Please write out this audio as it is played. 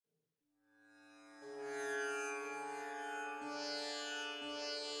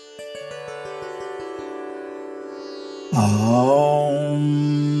Om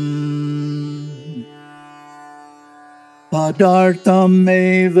Padartam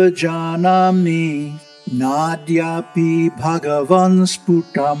eva janami nadyapi bhagavan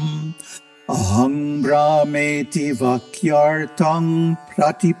sputam aham brahmeti vakyartang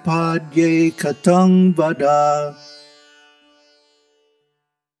pratipadye katang vada.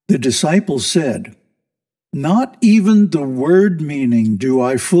 The disciple said, "Not even the word meaning do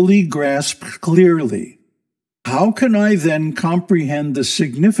I fully grasp clearly. How can I then comprehend the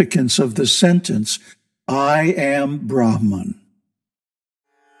significance of the sentence, 'I am Brahman'?"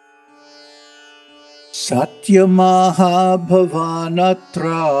 Satyamaha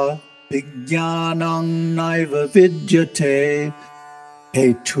bhavanatra vijnanang naiva vidyate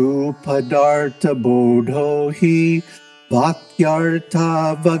hetu padartha bodho hi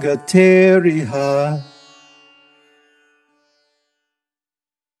vakyartha vagateriha.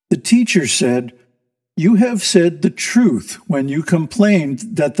 The teacher said, "You have said the truth when you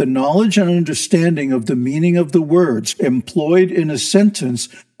complained that the knowledge and understanding of the meaning of the words employed in a sentence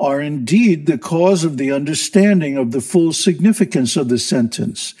are indeed the cause of the understanding of the full significance of the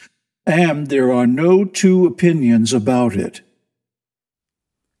sentence, and there are no two opinions about it."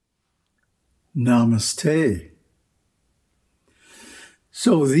 Namaste.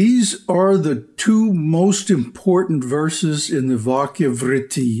 So these are the two most important verses in the Vakya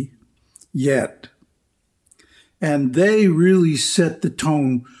Vritti yet. And they really set the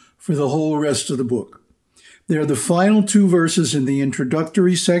tone for the whole rest of the book. They're the final two verses in the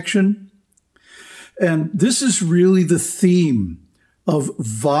introductory section. And this is really the theme of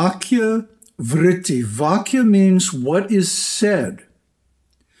Vakya Vritti. Vakya means what is said.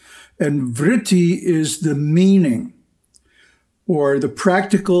 And Vritti is the meaning or the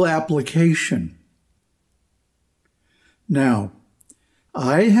practical application. Now,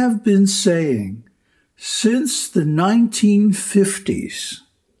 I have been saying since the 1950s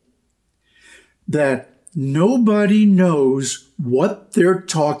that nobody knows what they're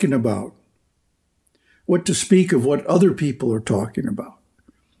talking about, what to speak of what other people are talking about,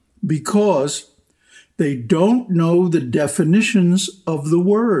 because they don't know the definitions of the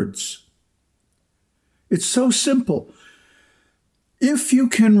words. It's so simple. If you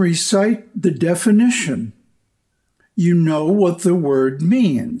can recite the definition, you know what the word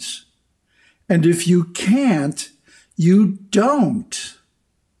means. And if you can't, you don't.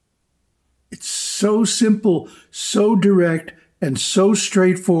 It's so simple, so direct, and so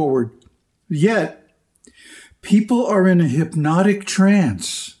straightforward. Yet, people are in a hypnotic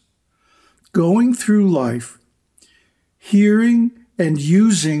trance, going through life, hearing and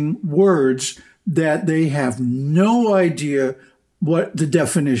using words that they have no idea what the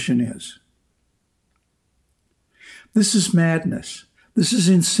definition is. This is madness. This is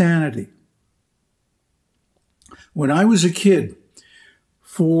insanity. When I was a kid,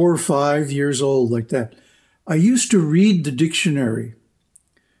 4 or 5 years old, like that, I used to read the dictionary.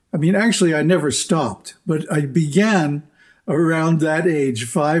 I mean, actually, I never stopped, but I began around that age,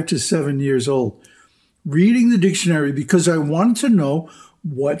 5 to 7 years old, reading the dictionary because I wanted to know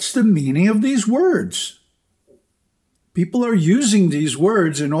what's the meaning of these words. People are using these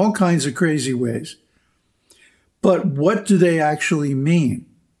words in all kinds of crazy ways. But what do they actually mean?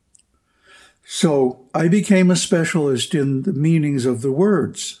 So I became a specialist in the meanings of the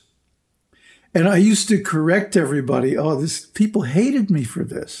words. And I used to correct everybody. People hated me for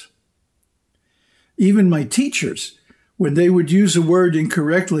this. Even my teachers, when they would use a word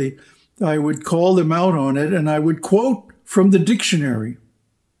incorrectly, I would call them out on it and I would quote from the dictionary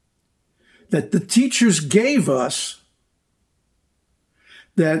that the teachers gave us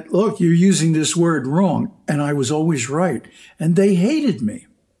that, look, you're using this word wrong. And I was always right. And they hated me.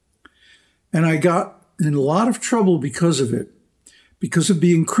 And I got in a lot of trouble because of it, because of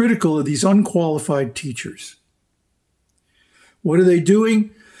being critical of these unqualified teachers. What are they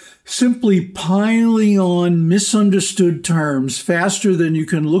doing? Simply piling on misunderstood terms faster than you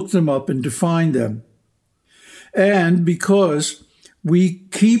can look them up and define them. And because we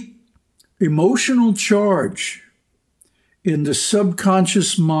keep emotional charge in the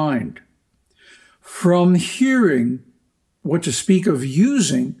subconscious mind from hearing, what to speak of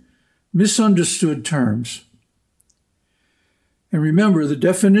using, misunderstood terms. And remember, the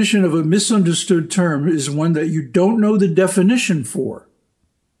definition of a misunderstood term is one that you don't know the definition for.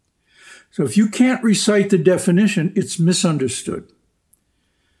 So if you can't recite the definition, it's misunderstood.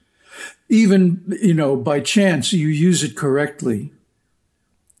 Even, by chance you use it correctly.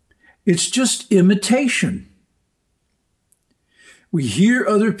 It's just imitation. We hear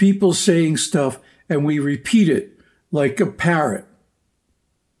other people saying stuff and we repeat it like a parrot.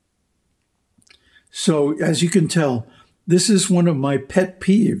 So as you can tell, this is one of my pet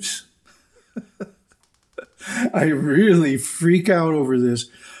peeves. I really freak out over this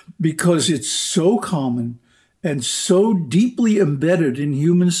because it's so common and so deeply embedded in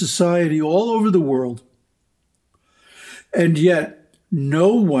human society all over the world. And yet,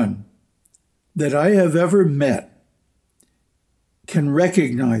 no one that I have ever met can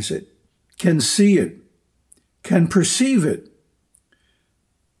recognize it, can see it, can perceive it.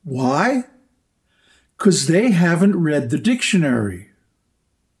 Why? Because they haven't read the dictionary.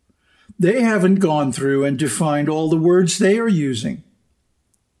 They haven't gone through and defined all the words they are using.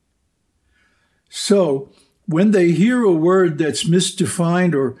 So when they hear a word that's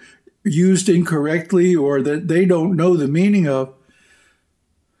misdefined or used incorrectly or that they don't know the meaning of,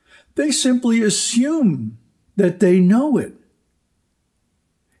 they simply assume that they know it.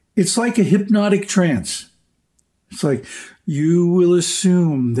 It's like a hypnotic trance. It's like you will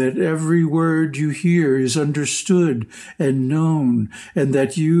assume that every word you hear is understood and known and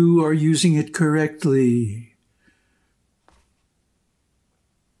that you are using it correctly.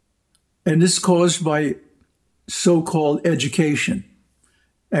 And this is caused by so-called education.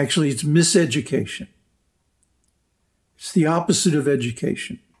 Actually, it's miseducation. It's the opposite of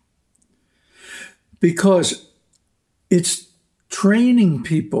education. Because it's training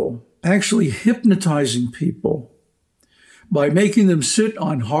people, actually hypnotizing people, by making them sit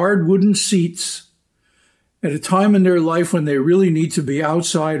on hard wooden seats at a time in their life when they really need to be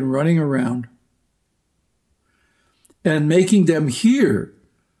outside and running around, and making them hear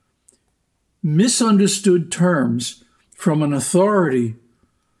misunderstood terms from an authority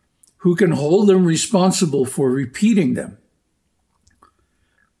who can hold them responsible for repeating them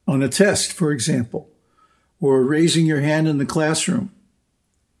on a test, for example, or raising your hand in the classroom.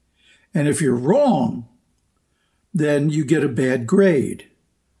 And if you're wrong, then you get a bad grade.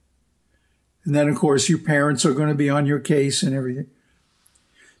 And then, of course, your parents are going to be on your case and everything.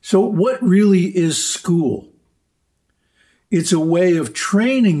 So what really is school? It's a way of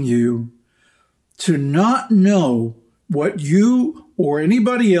training you to not know what you or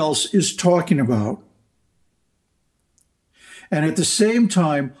anybody else is talking about, and at the same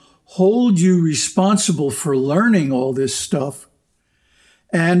time hold you responsible for learning all this stuff.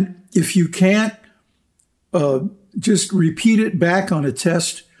 And if you can't just repeat it back on a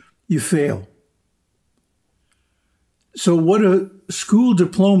test, you fail. So what a school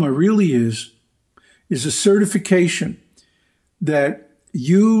diploma really is a certification that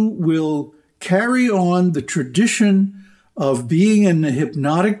you will carry on the tradition of being in the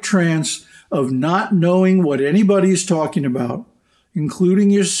hypnotic trance of not knowing what anybody is talking about,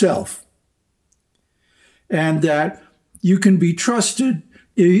 including yourself, and that you can be trusted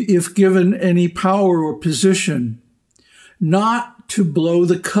if given any power or position not to blow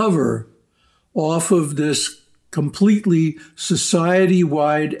the cover off of this completely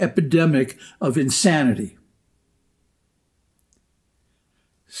society-wide epidemic of insanity.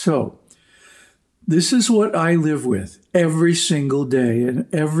 So, this is what I live with every single day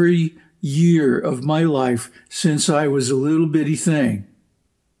and every year of my life since I was a little bitty thing.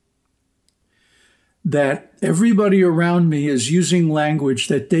 That everybody around me is using language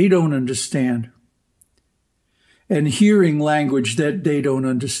that they don't understand and hearing language that they don't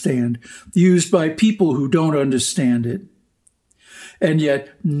understand, used by people who don't understand it. And yet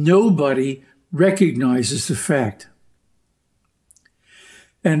nobody recognizes the fact.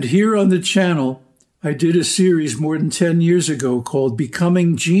 And here on the channel, I did a series more than 10 years ago called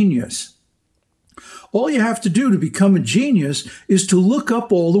Becoming Genius. All you have to do to become a genius is to look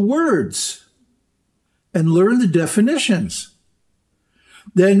up all the words and learn the definitions.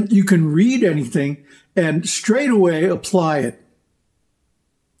 Then you can read anything and straight away apply it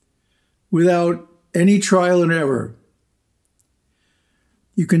without any trial and error.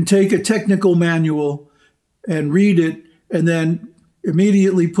 You can take a technical manual and read it and then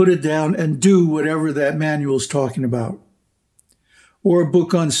immediately put it down and do whatever that manual is talking about. Or a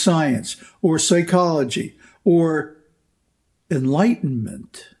book on science, or psychology, or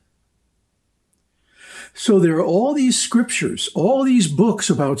enlightenment. So there are all these scriptures, all these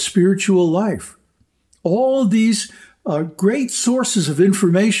books about spiritual life, all these great sources of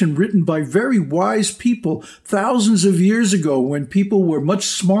information written by very wise people thousands of years ago when people were much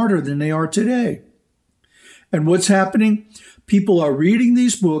smarter than they are today. And what's happening? People are reading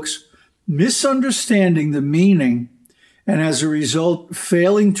these books, misunderstanding the meaning, and as a result,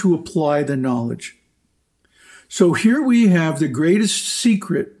 failing to apply the knowledge. So here we have the greatest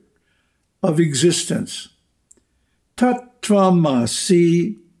secret of existence.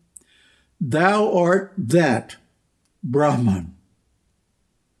 Tattvamasi, thou art that, Brahman.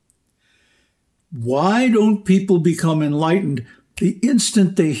 Why don't people become enlightened the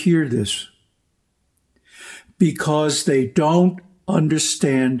instant they hear this? Because they don't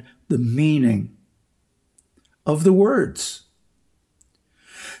understand the meaning of the words.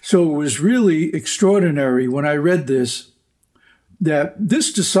 So it was really extraordinary when I read this, that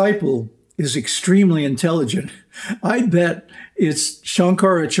this disciple is extremely intelligent. I bet it's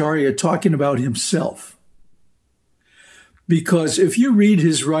Shankaracharya talking about himself. Because if you read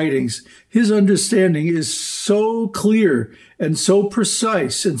his writings, his understanding is so clear and so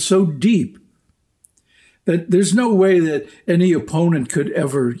precise and so deep that there's no way that any opponent could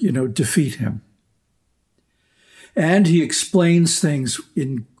ever, defeat him. And he explains things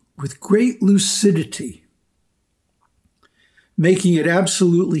with great lucidity, making it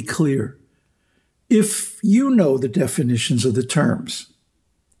absolutely clear if you know the definitions of the terms.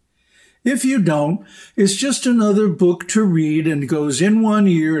 If you don't, it's just another book to read and goes in one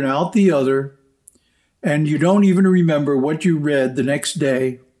ear and out the other, and you don't even remember what you read the next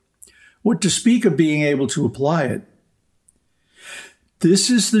day, what to speak of being able to apply it. This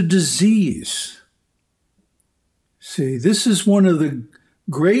is the disease. See, this is one of the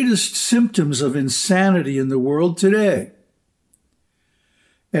greatest symptoms of insanity in the world today.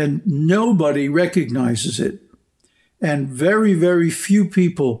 And nobody recognizes it. And very, very few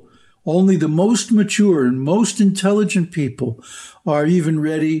people, only the most mature and most intelligent people, are even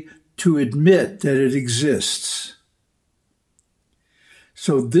ready to admit that it exists.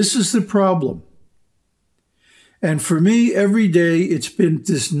 So this is the problem. And for me, every day, it's been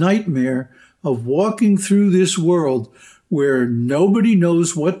this nightmare of walking through this world where nobody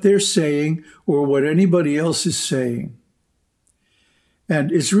knows what they're saying or what anybody else is saying.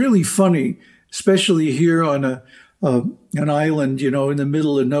 And it's really funny, especially here on an island, in the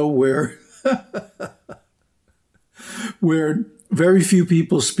middle of nowhere, where very few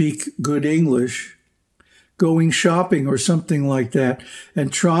people speak good English, going shopping or something like that,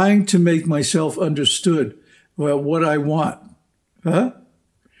 and trying to make myself understood, what I want. Huh?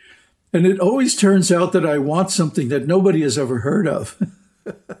 And it always turns out that I want something that nobody has ever heard of.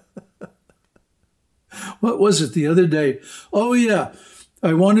 What was it the other day? Oh, yeah.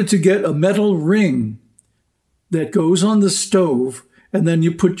 I wanted to get a metal ring that goes on the stove, and then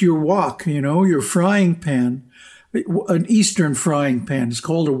you put your wok, your frying pan, an Eastern frying pan. It's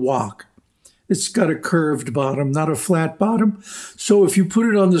called a wok. It's got a curved bottom, not a flat bottom. So if you put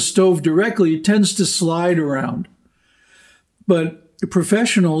it on the stove directly, it tends to slide around. But the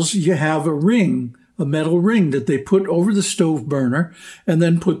professionals, you have a ring, a metal ring that they put over the stove burner and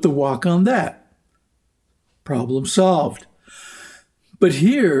then put the wok on that. Problem solved. But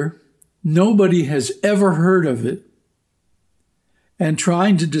here, nobody has ever heard of it. And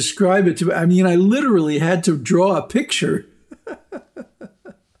trying to describe it I literally had to draw a picture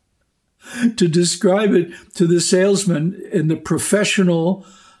to describe it to the salesman in the professional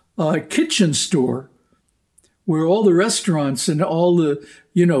kitchen store where all the restaurants and all the,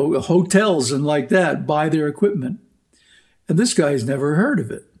 hotels and like that buy their equipment. And this guy's never heard of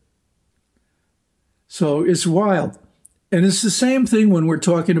it. So it's wild. And it's the same thing when we're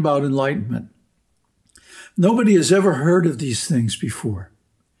talking about enlightenment. Nobody has ever heard of these things before.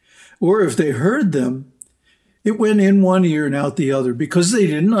 Or if they heard them, it went in one ear and out the other because they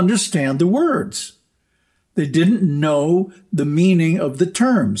didn't understand the words. They didn't know the meaning of the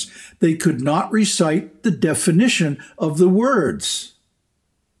terms. They could not recite the definition of the words.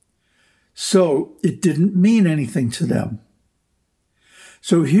 So it didn't mean anything to them.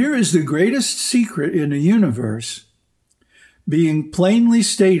 So here is the greatest secret in the universe being plainly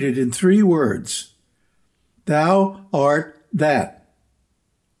stated in 3 words. Thou art that.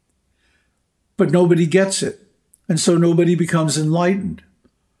 But nobody gets it. And so nobody becomes enlightened.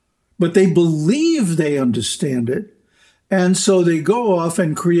 But they believe they understand it. And so they go off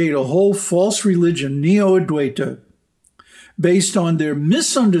and create a whole false religion, Neo-Advaita, based on their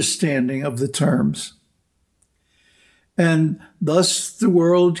misunderstanding of the terms. And thus the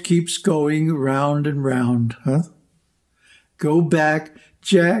world keeps going round and round. Huh? Go back,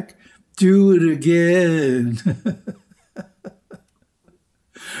 Jack, do it again.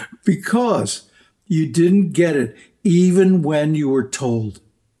 Because you didn't get it, even when you were told.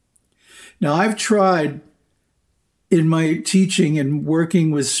 Now, I've tried in my teaching and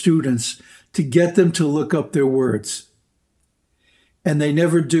working with students to get them to look up their words. And they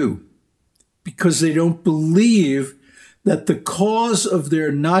never do, because they don't believe that the cause of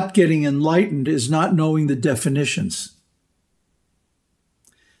their not getting enlightened is not knowing the definitions.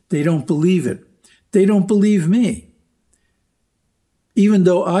 They don't believe it. They don't believe me. Even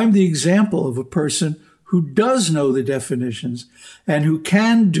though I'm the example of a person who does know the definitions and who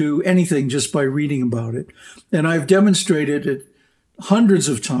can do anything just by reading about it. And I've demonstrated it hundreds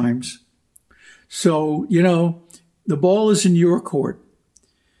of times. So, the ball is in your court.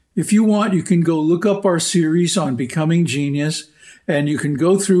 If you want, you can go look up our series on Becoming Genius, and you can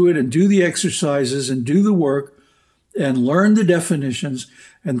go through it and do the exercises and do the work and learn the definitions.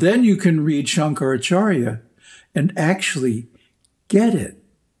 And then you can read Shankaracharya and actually get it.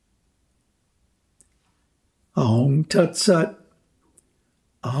 Om Tat Sat.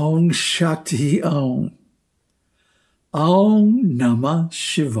 Om Shakti Om. Om Namah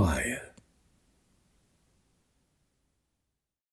Shivaya.